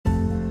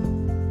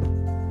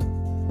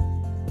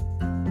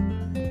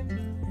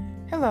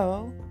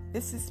Hello,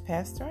 this is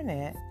Pastor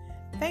Annette.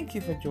 Thank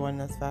you for joining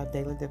us for our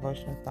daily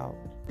devotional thought.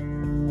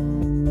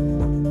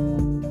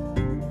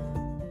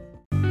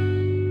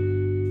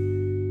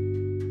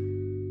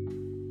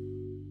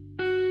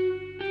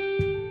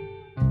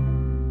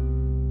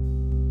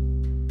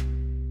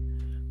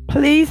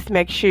 Please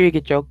make sure you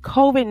get your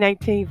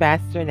COVID-19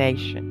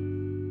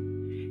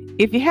 vaccination.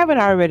 If you haven't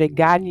already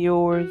gotten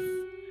yours,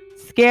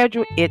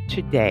 schedule it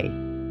today.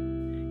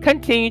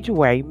 Continue to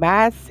wear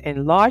masks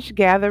in large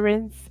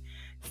gatherings,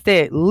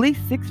 stay at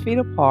least 6 feet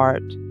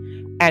apart,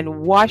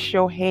 and wash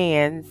your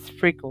hands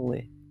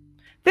frequently.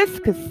 This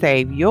could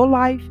save your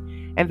life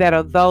and that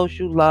of those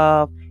you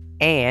love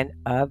and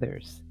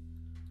others.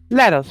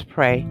 Let us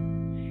pray.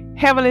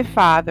 Heavenly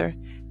Father,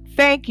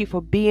 thank you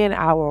for being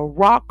our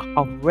rock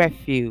of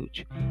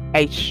refuge,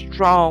 a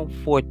strong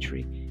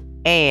fortress,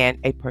 and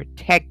a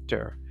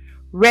protector,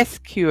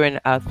 rescuing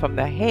us from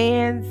the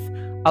hands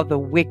of the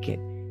wicked,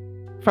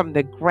 from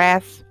the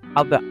grasp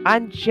of the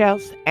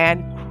unjust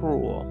and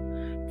cruel.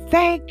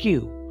 Thank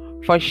you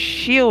for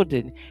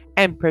shielding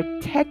and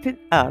protecting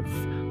us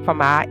from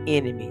our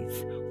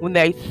enemies when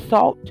they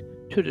sought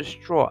to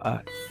destroy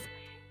us.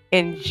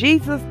 In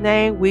Jesus'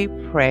 name we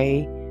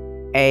pray,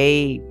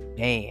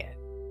 amen.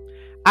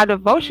 Our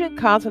devotion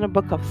comes in the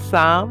book of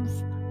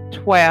Psalms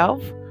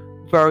 12,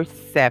 verse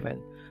 7.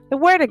 The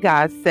Word of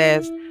God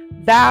says,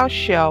 "Thou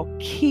shalt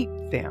keep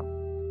them,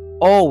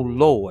 O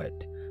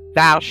Lord,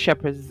 thou shalt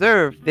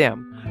preserve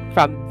them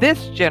from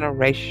this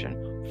generation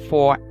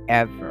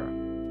forever."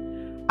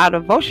 Our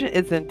devotion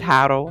is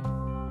entitled,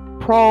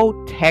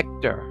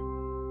 Protector.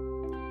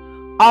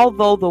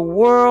 Although the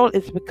world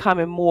is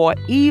becoming more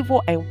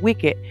evil and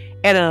wicked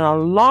at an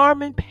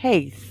alarming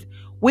pace,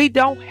 we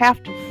don't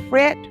have to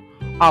fret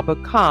or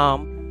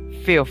become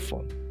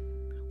fearful.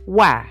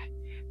 Why?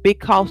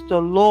 Because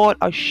the Lord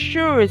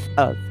assures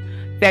us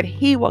that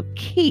He will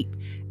keep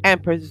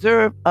and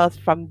preserve us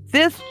from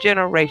this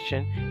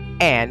generation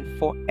and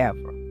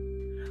forever.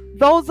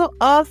 Those of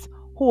us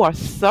who are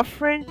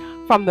suffering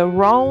from the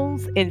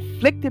wrongs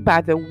inflicted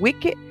by the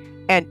wicked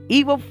and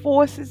evil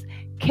forces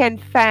can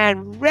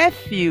find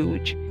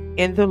refuge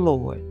in the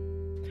Lord.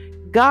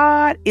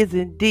 God is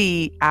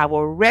indeed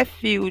our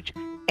refuge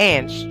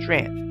and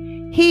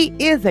strength. He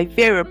is a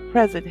very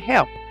present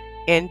help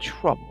in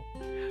trouble.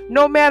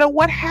 No matter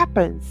what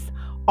happens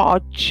or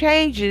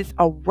changes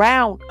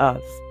around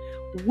us,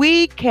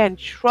 we can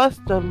trust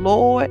the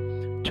Lord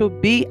to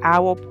be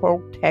our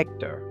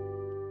protector.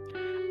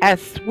 As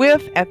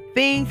swift as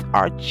things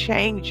are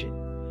changing,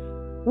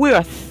 we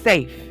are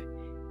safe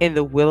in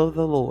the will of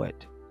the Lord.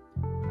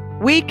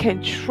 We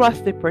can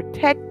trust the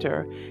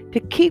protector to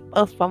keep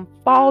us from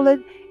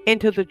falling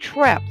into the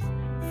traps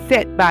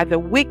set by the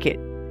wicked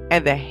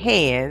and the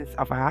hands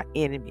of our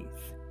enemies.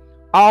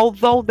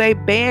 Although they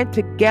band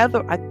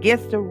together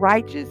against the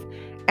righteous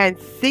and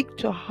seek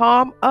to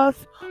harm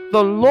us,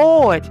 the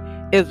Lord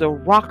is a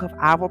rock of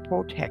our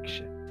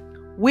protection.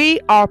 We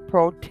are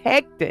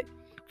protected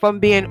from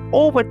being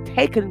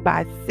overtaken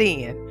by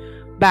sin,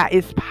 by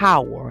its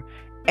power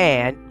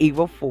and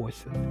evil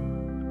forces.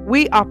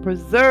 We are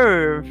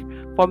preserved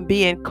from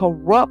being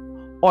corrupt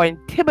or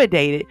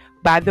intimidated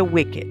by the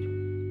wicked.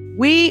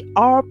 We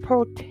are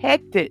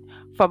protected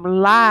from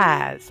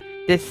lies,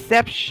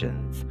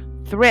 deceptions,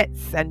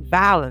 threats, and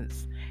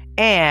violence,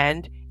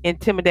 and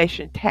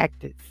intimidation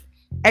tactics,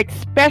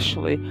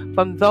 especially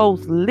from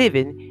those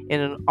living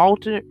in an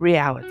alternate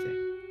reality.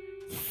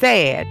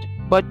 Sad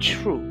but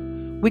true,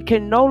 we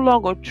can no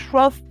longer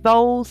trust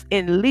those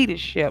in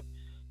leadership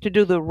to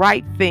do the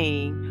right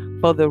thing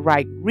for the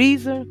right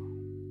reason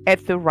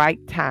at the right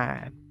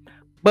time.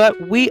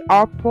 But we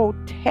are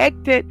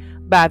protected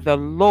by the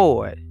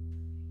Lord.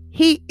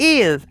 He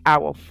is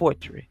our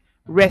fortress,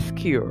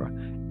 rescuer,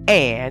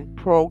 and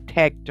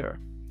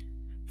protector.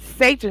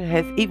 Satan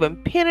has even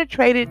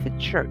penetrated the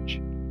church.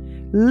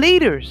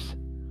 Leaders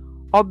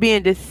are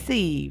being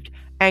deceived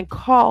and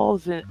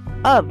causing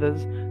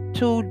others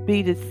to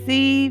be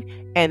deceived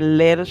and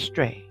led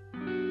astray.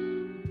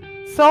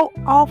 So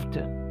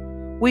often,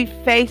 we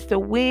face the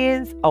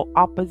winds of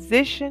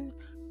opposition,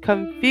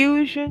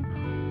 confusion,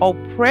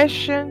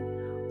 oppression,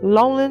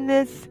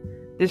 loneliness,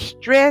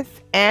 distress,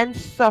 and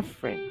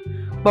suffering.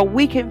 But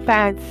we can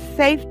find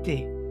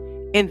safety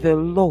in the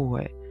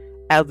Lord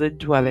as a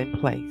dwelling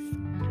place.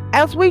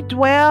 As we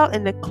dwell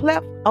in the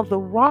cleft of the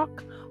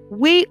rock,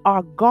 we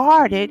are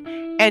guarded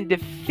and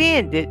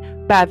defended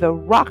by the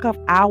rock of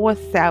our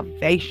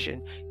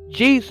salvation,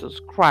 Jesus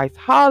Christ.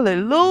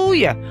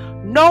 Hallelujah!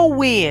 No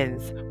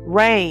winds,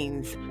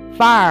 rains,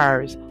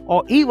 fires,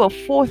 or evil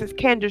forces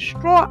can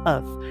destroy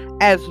us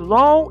as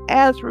long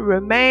as we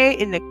remain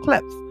in the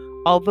clefts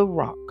of the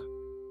rock.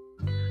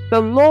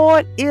 The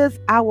Lord is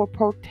our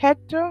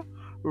protector,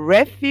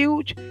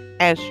 refuge,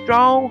 and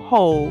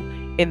stronghold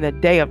in the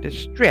day of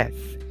distress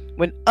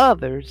when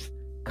others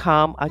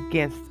come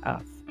against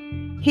us.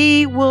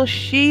 He will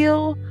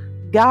shield,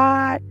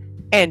 guide,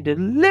 and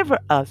deliver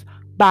us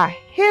by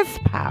His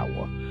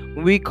power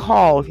when we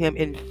call Him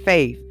in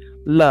faith,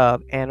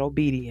 love, and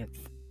obedience.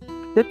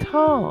 The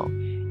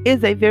tongue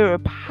is a very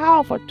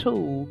powerful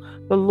tool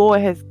the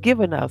Lord has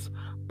given us,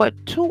 but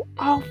too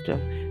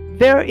often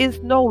there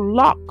is no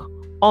lock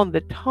on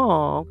the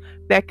tongue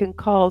that can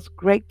cause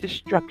great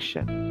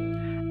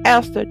destruction.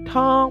 As the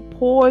tongue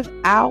pours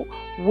out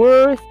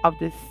words of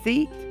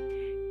deceit,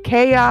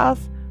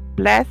 chaos,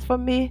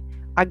 blasphemy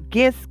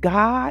against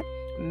God,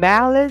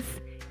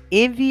 malice,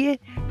 envy,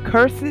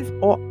 curses,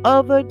 or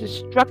other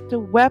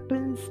destructive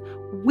weapons,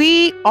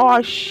 we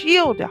are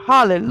shielded.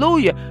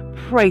 Hallelujah.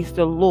 Praise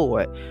the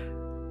Lord.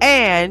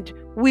 And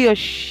we are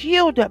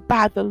shielded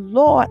by the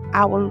Lord,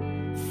 our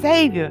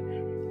Savior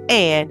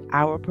and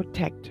our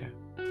protector.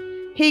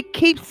 He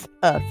keeps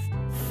us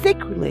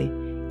secretly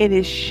in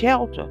his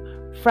shelter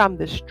from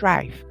the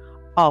strife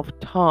of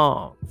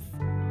tongues.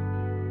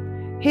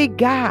 He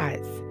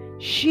guides,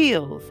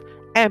 shields,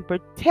 and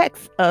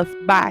protects us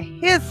by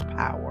his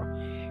power.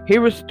 He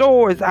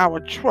restores our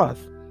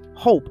trust,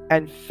 hope,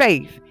 and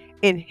faith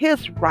in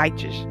his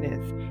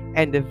righteousness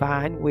and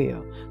divine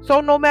will.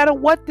 So no matter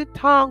what the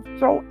tongue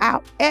throw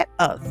out at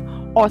us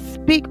or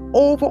speak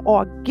over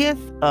or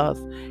against us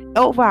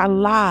over our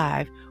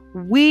life,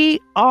 we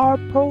are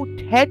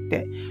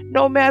protected.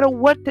 No matter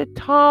what the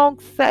tongue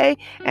say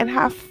and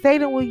how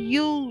Satan will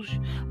use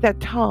the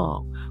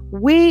tongue,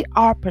 we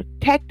are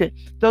protected.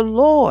 The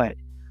Lord,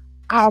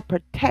 our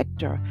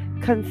protector,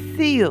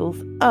 conceals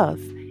us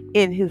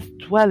in his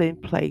dwelling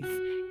place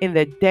in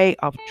the day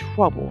of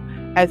trouble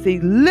as he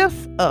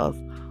lifts us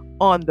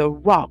on the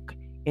rock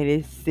in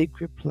his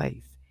secret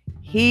place.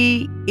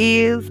 He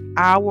is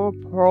our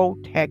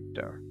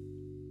protector.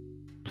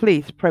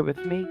 Please pray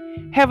with me.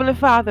 Heavenly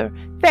Father,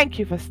 thank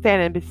you for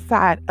standing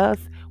beside us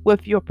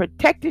with your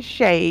protective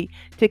shade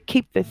to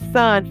keep the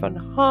sun from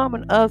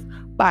harming us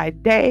by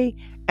day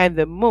and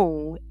the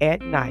moon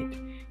at night.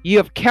 You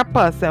have kept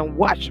us and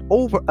watched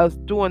over us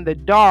during the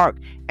dark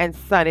and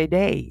sunny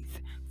days.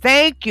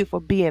 Thank you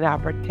for being our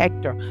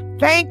protector.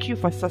 Thank you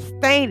for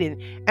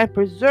sustaining and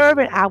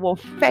preserving our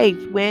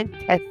faith when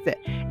tested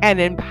and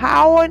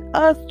empowering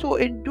us to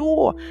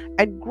endure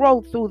and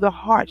grow through the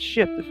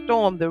hardship, the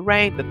storm, the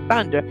rain, the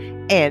thunder,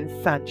 and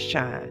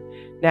sunshine.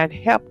 Now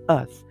help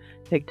us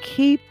to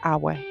keep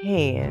our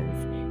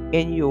hands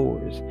in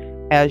yours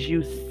as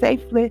you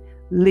safely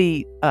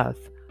lead us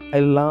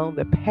along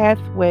the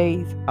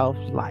pathways of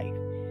life.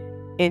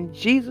 In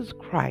Jesus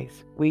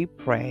Christ we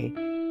pray.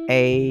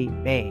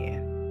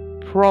 Amen.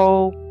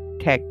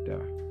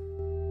 Protector.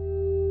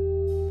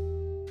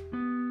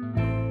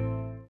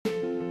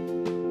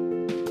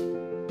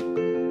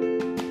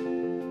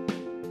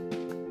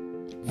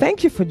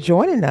 Thank you for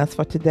joining us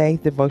for today's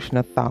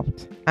devotional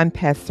thought. I'm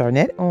Pastor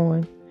Arnett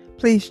Owen.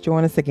 Please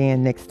join us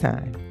again next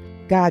time.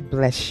 God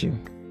bless you.